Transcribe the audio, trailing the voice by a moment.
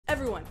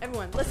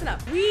Everyone, listen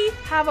up. We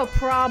have a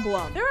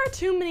problem. There are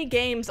too many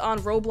games on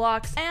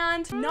Roblox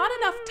and not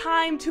enough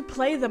time to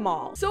play them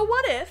all. So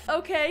what if,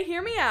 okay,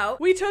 hear me out,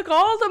 we took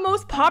all the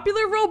most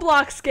popular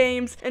Roblox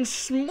games and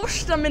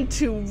smushed them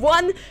into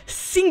one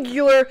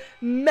singular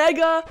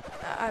mega,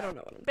 I don't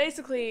know.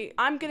 Basically,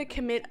 I'm gonna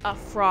commit a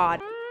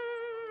fraud.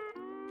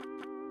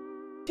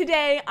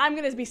 Today, I'm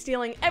gonna be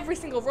stealing every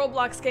single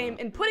Roblox game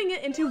and putting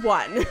it into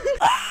one.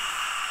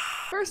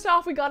 First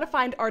off, we gotta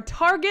find our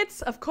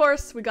targets. Of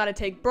course, we gotta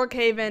take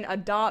Brookhaven,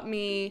 Adopt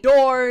Me,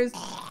 Doors,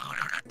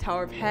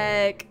 Tower of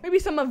Heck, maybe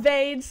some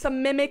evades,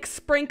 some mimics,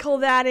 sprinkle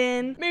that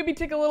in. Maybe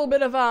take a little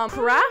bit of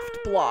craft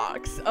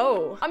blocks.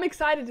 Oh, I'm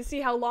excited to see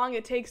how long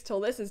it takes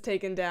till this is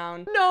taken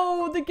down.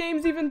 No, the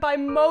game's even by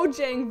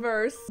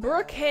Mojangverse.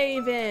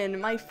 Brookhaven,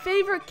 my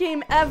favorite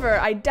game ever.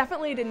 I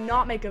definitely did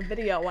not make a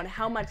video on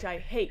how much I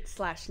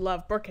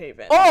hate/love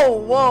Brookhaven. Oh,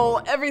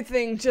 whoa,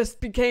 everything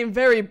just became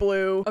very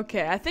blue.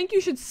 Okay, I think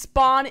you should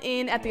spawn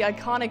in at the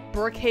iconic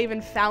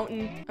Brookhaven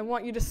fountain. I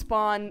want you to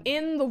spawn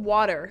in the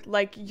water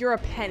like you're a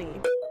penny.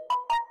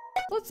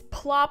 Let's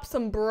plop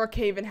some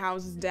Brookhaven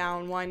houses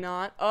down, why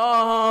not?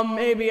 Oh,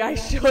 maybe I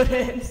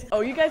shouldn't.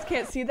 Oh, you guys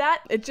can't see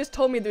that? It just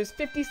told me there's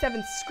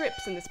 57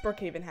 scripts in this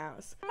Brookhaven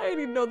house. I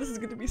didn't know this is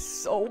gonna be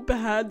so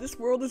bad. This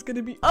world is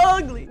gonna be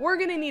ugly. We're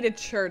gonna need a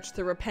church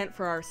to repent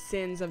for our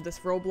sins of this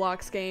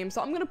Roblox game,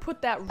 so I'm gonna put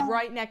that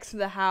right next to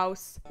the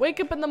house. Wake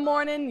up in the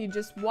morning, you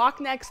just walk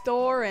next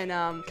door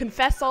and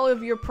confess all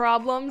of your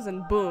problems,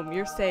 and boom,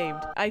 you're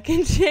saved. I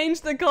can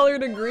change the color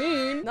to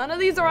green. None of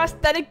these are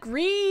aesthetic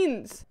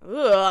greens.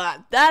 Ugh.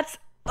 That's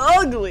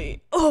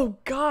ugly. Oh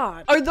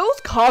God. Are those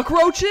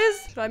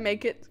cockroaches? Should I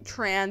make it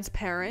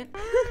transparent?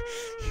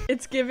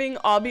 It's giving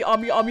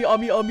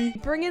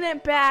obby. Bringing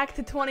it back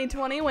to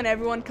 2020 when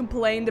everyone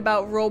complained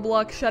about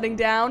Roblox shutting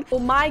down.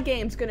 Well, my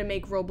game's gonna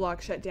make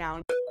Roblox shut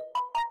down.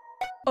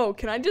 Oh,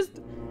 can I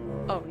just...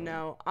 Oh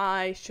no,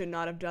 I should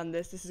not have done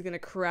this. This is gonna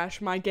crash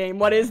my game.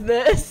 What is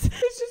this?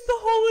 It's just the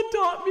whole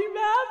Adopt Me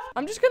map.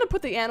 I'm just gonna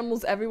put the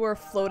animals everywhere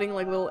floating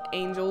like little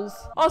angels.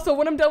 Also,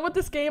 when I'm done with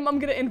this game, I'm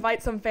gonna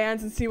invite some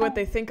fans and see what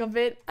they think of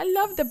it. I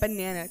love the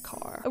banana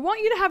car. I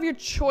want you to have your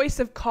choice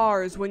of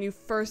cars when you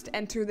first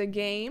enter the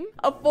game.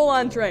 A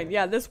full-on train.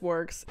 Yeah, this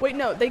works. Wait,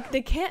 no, they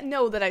can't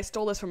know that I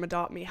stole this from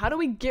Adopt Me. How do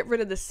we get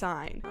rid of the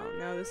sign? Oh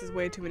no, this is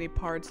way too many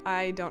parts.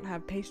 I don't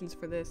have patience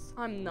for this.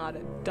 I'm not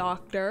a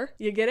doctor.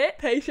 You get it?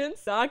 Patience?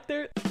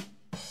 Doctor.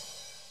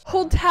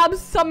 Hold tab,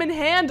 summon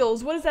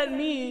handles. What does that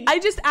mean? I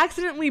just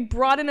accidentally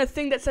brought in a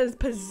thing that says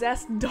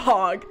possessed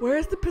dog.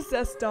 Where's the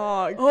possessed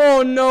dog?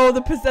 Oh no,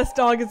 the possessed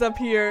dog is up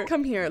here.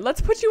 Come here. Let's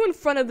put you in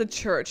front of the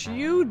church.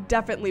 You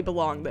definitely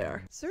belong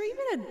there. Is there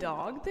even a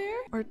dog there?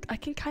 Or I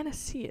can kind of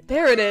see it.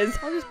 There it is.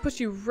 I'll just put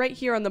you right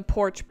here on the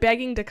porch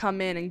begging to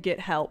come in and get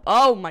help.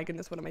 Oh my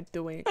goodness, what am I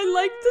doing? I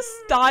like the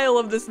style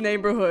of this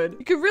neighborhood.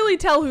 You can really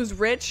tell who's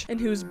rich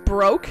and who's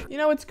broke. You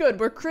know, it's good.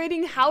 We're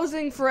creating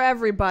housing for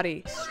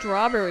everybody.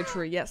 Strawberry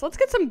tree. Yes, let's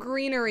get some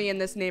greenery in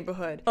this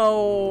neighborhood.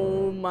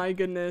 Oh my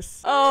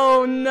goodness.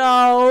 Oh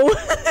no.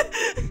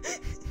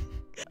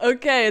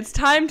 Okay, it's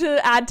time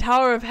to add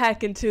Tower of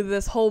Heck into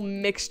this whole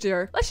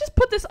mixture. Let's just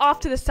put this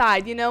off to the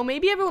side, you know?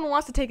 Maybe everyone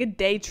wants to take a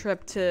day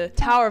trip to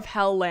Tower of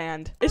Hell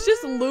Land. It's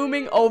just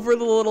looming over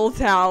the little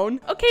town.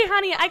 Okay,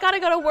 honey, I gotta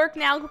go to work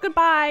now.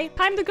 Goodbye.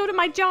 Time to go to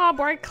my job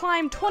where I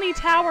climb 20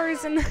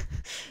 towers and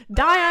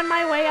die on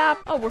my way up.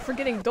 Oh, we're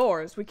forgetting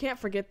doors. We can't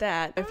forget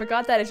that. I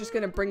forgot that it's just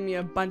gonna bring me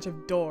a bunch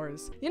of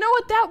doors. You know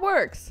what? That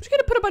works. I'm just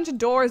gonna put a bunch of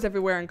doors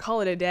everywhere and call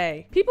it a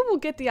day. People will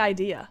get the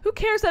idea. Who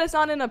cares that it's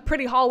not in a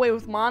pretty hallway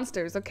with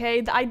monsters?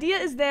 Okay, the idea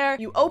is there.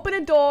 You open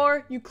a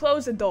door, you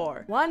close a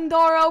door. One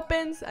door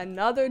opens,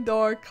 another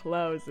door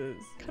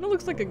closes. Kind of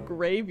looks like a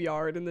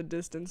graveyard in the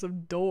distance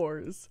of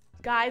doors.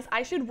 Guys,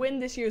 I should win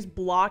this year's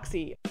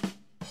Bloxy.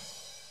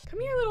 Come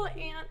here, little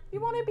ant.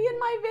 You want to be in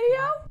my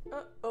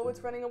video? Oh,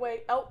 it's running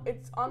away. Oh,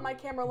 it's on my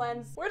camera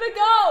lens. Where'd it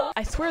go?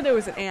 I swear there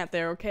was an ant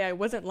there, okay? I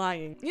wasn't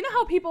lying. You know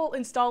how people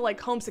install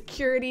like home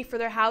security for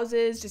their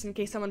houses just in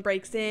case someone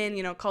breaks in,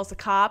 you know, calls the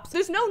cops?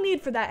 There's no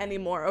need for that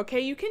anymore,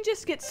 okay? You can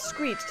just get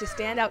Screech to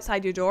stand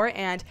outside your door,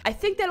 and I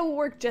think that'll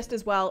work just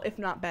as well, if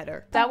not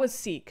better. That was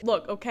Seek.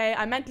 Look, okay?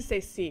 I meant to say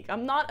Seek.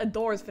 I'm not a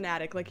Doors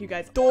fanatic like you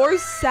guys.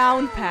 Doors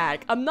sound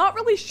pack. I'm not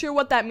really sure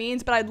what that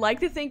means, but I'd like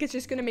to think it's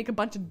just gonna make a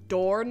bunch of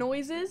door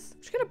noises. I'm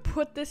just gonna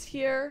put this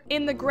here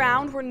in the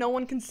ground where no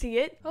one can see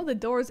it. Oh, the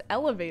door's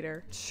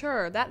elevator.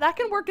 Sure, that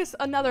can work as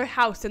another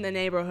house in the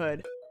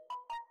neighborhood.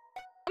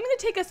 I'm gonna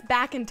take us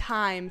back in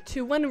time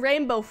to when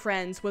Rainbow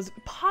Friends was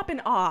popping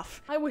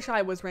off. I wish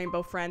I was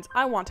Rainbow Friends.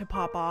 I want to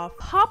pop off.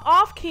 Pop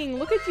off, King.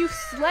 Look at you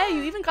slay.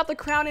 You even got the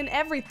crown and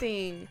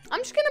everything.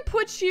 I'm just gonna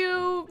put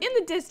you in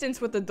the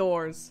distance with the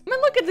doors. I mean,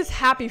 look at this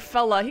happy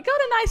fella. He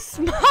got a nice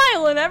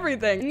smile and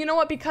everything. And you know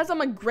what? Because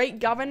I'm a great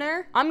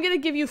governor, I'm gonna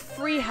give you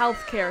free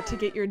healthcare to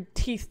get your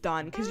teeth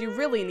done because you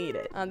really need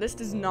it. This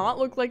does not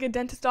look like a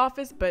dentist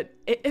office, but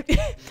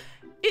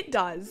It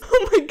does.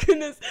 Oh my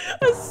goodness,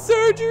 a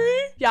surgery?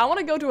 Yeah, I want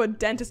to go to a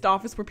dentist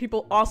office where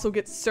people also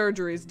get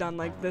surgeries done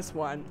like this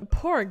one.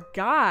 Poor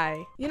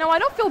guy. You know, I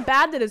don't feel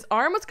bad that his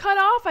arm was cut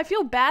off. I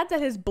feel bad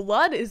that his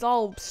blood is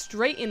all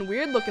straight and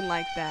weird looking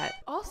like that.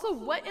 Also,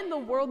 what in the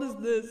world is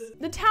this?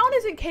 The town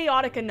isn't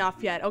chaotic enough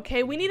yet,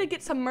 okay? We need to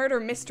get some murder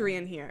mystery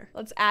in here.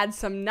 Let's add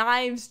some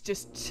knives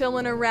just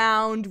chilling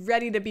around,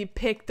 ready to be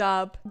picked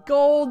up.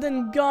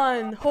 Golden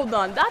gun. Hold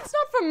on, that's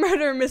not from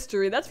murder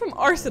mystery. That's from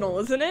Arsenal,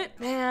 isn't it?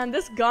 Man,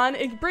 this gun,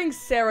 it brings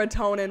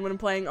serotonin when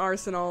playing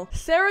Arsenal.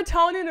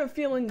 Serotonin of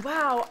feeling,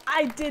 wow,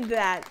 I did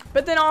that.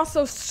 But then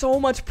also so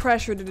much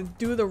pressure to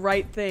do the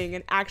right thing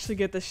and actually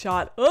get the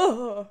shot.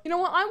 Ugh. You know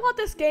what? I want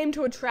this game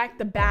to attract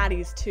the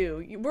baddies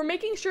too. We're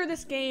making sure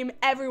this game,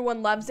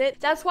 everyone loves it.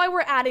 That's why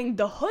we're adding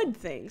the hood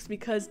things,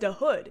 because the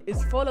hood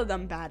is full of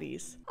them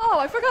baddies. Oh,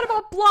 I forgot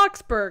about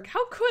Bloxburg.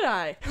 How could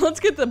I? Let's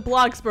get the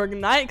Bloxburg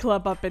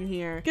nightclub up in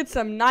here. Get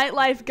some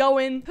nightlife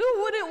going.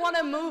 Who wouldn't want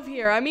to move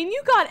here? I mean,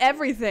 you got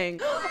everything.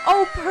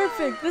 Oh,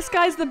 perfect. This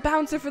guy's the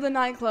bouncer for the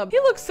nightclub. He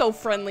looks so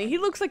friendly. He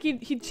looks like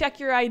he'd check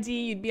your ID,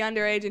 you'd be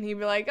underage, and he'd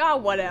be like, oh,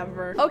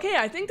 whatever. Okay,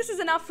 I think this is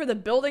enough for the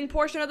building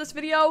portion of this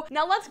video.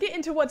 Now let's get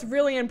into what's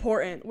really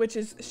important, which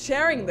is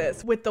sharing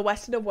this with the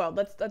rest of the world.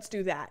 Let's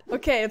do that.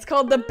 Okay, it's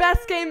called the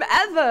best game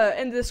ever,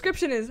 and the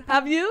description is,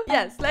 have you?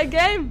 Yes, that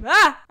game.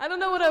 Ah, I don't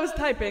know what I was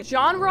typing.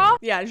 Genre?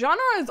 Yeah,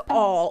 genre is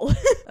all.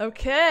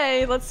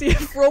 Okay, let's see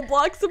if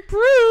Roblox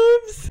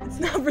approves. It's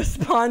not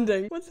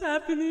responding. What's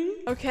happening?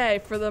 Okay,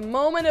 for the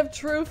moment of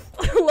truth,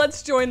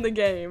 let's join the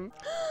game.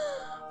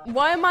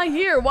 Why am I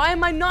here? Why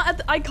am I not at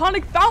the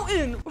iconic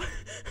fountain?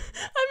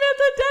 I'm at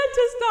the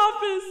dentist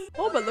office.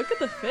 Oh, but look at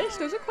the fish.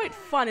 Those are quite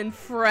fun and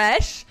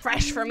fresh.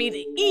 Fresh for me to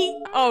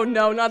eat. Oh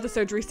no, not the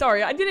surgery.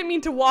 Sorry, I didn't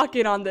mean to walk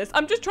in on this.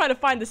 I'm just trying to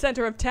find the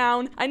center of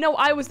town. I know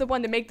I was the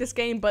one to make this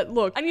game, but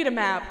look, I need a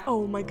map.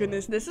 Oh my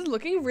goodness, this is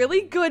looking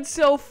really good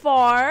so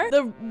far.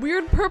 The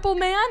weird purple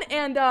man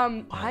and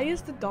why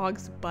is the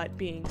dog's butt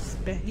being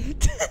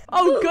spanked?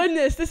 Oh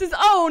goodness, this is,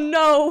 oh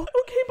no.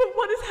 Okay, but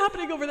what is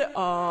happening over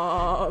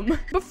there?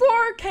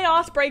 Before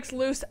chaos breaks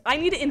loose, I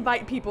need to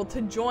invite people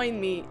to join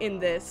me in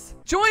this.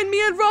 Join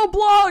me in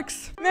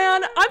Roblox!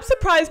 Man, I'm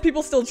surprised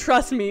people still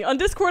trust me. On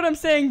Discord, I'm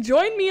saying,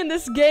 join me in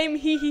this game,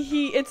 hee hee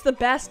hee. It's the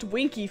best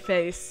winky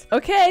face.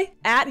 Okay,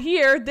 at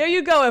here. There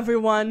you go,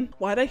 everyone.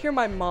 Why'd I hear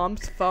my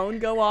mom's phone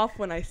go off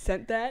when I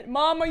sent that?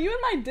 Mom, are you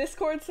in my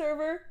Discord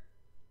server?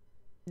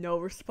 No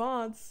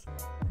response.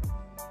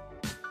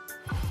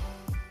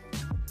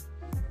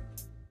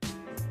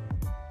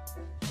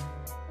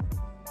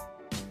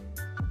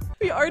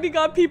 We already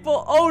got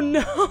people. Oh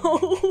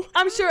no.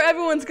 I'm sure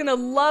everyone's gonna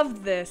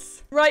love this.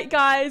 Right,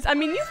 guys? I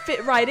mean, you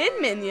fit right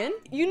in, Minion.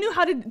 You knew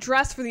how to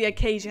dress for the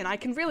occasion. I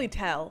can really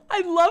tell.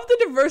 I love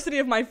the diversity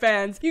of my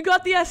fans. You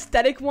got the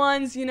aesthetic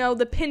ones, you know,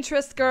 the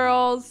Pinterest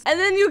girls. And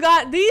then you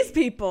got these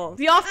people,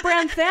 the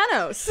off-brand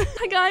Thanos.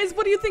 Hi, guys.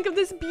 What do you think of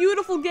this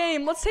beautiful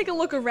game? Let's take a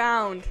look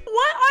around.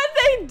 What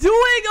are they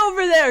doing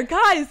over there?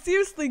 Guys,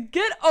 seriously,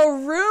 get a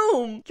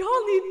room.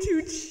 Y'all need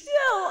to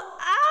chill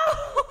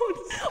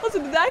out.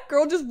 Also, did that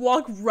girl just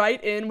walk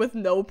right in with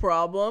no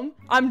problem?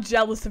 I'm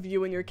jealous of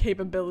you and your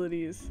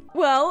capabilities.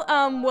 Well,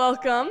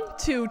 welcome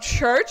to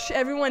church.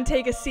 Everyone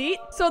take a seat.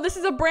 So this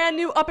is a brand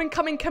new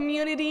up-and-coming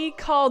community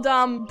called,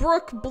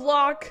 Brook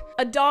Block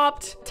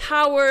Adopt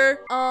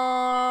Tower,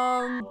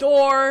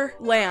 Door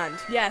Land.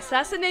 Yes,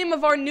 that's the name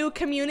of our new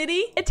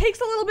community. It takes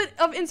a little bit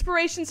of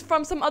inspirations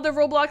from some other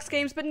Roblox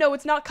games, but no,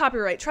 it's not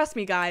copyright. Trust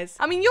me, guys.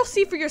 I mean, you'll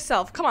see for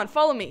yourself. Come on,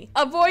 follow me.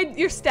 Avoid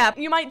your step.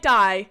 You might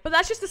die, but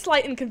that's just a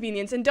slight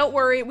inconvenience. And don't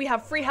worry, we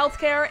have free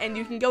healthcare, and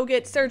you can go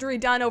get surgery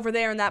done over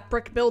there in that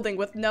brick building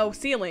with no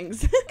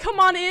ceilings. Come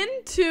on in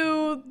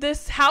to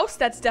this house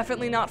that's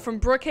definitely not from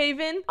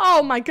Brookhaven.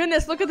 Oh my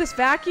goodness, look at this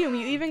vacuum.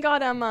 You even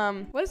got,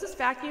 what is this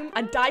vacuum?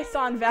 A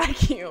Dyson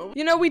vacuum.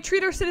 You know, we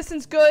treat our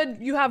citizens good.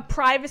 You have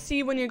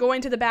privacy when you're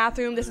going to the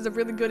bathroom. This is a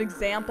really good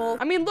example.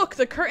 I mean, look,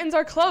 the curtains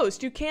are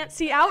closed. You can't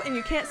see out and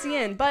you can't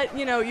see in, but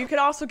you know, you could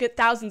also get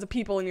thousands of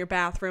people in your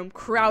bathroom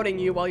crowding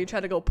you while you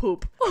try to go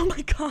poop. Oh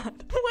my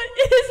God, what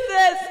is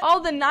this? Oh,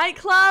 the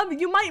nightclub?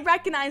 You might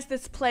recognize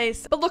this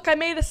place, but look, I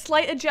made a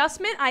slight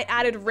adjustment. I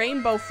added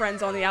rainbow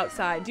friends on the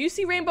outside. Do you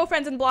see rainbow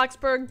friends in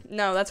Bloxburg?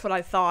 No, that's what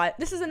I thought.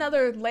 This is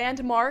another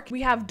landmark.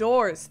 We have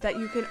doors that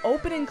you can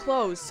open and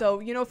close. So,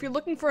 you know, if you're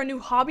looking for a new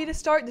hobby to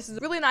start, this is a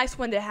really nice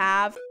one to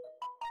have.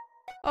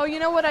 Oh, you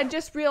know what? I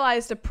just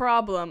realized a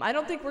problem. I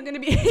don't think we're gonna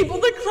be able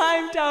to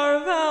climb Tower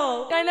of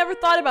Hell. I never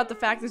thought about the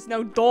fact there's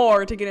no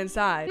door to get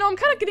inside. No, I'm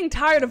kind of getting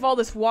tired of all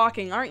this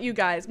walking, aren't you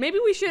guys? Maybe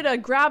we should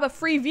grab a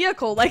free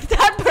vehicle like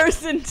that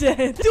person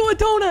did. Do a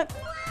donut.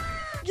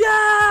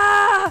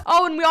 Yeah!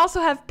 Oh, and we also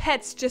have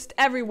pets just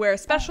everywhere,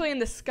 especially in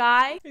the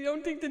sky. I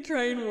don't think the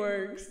train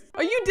works.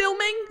 Are you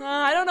Dilming?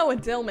 I don't know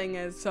what Dilming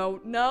is,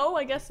 so no,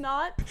 I guess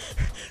not.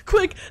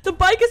 Quick, the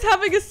bike is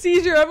having a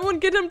seizure. Everyone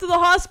get him to the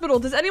hospital.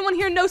 Does anyone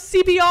here know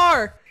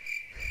CPR?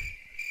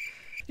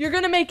 You're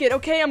gonna make it,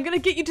 okay? I'm gonna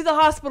get you to the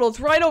hospital. It's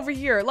right over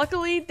here.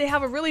 Luckily, they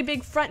have a really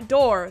big front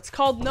door. It's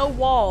called No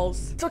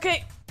Walls. It's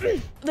okay.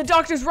 The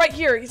doctor's right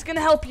here. He's gonna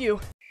help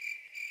you.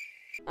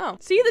 Oh,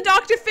 see, the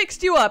doctor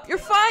fixed you up. You're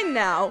fine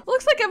now.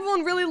 Looks like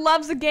everyone really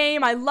loves the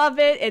game. I love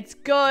it. It's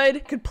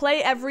good. Could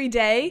play every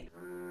day.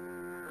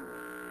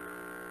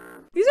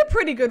 These are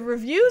pretty good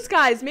reviews,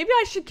 guys. Maybe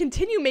I should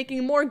continue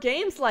making more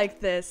games like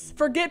this.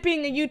 Forget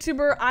being a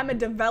YouTuber. I'm a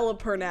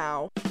developer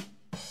now.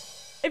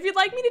 If you'd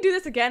like me to do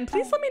this again,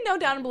 please let me know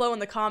down below in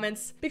the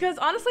comments, because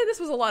honestly, this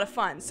was a lot of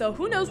fun, so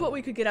who knows what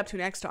we could get up to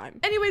next time.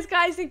 Anyways,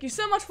 guys, thank you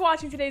so much for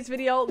watching today's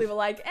video. Leave a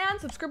like and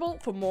subscribe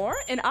for more,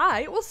 and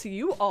I will see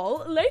you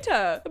all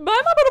later. Bye,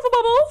 my beautiful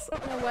bubbles. I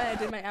don't know why I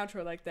did my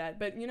outro like that,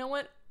 but you know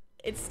what?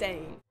 It's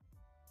staying.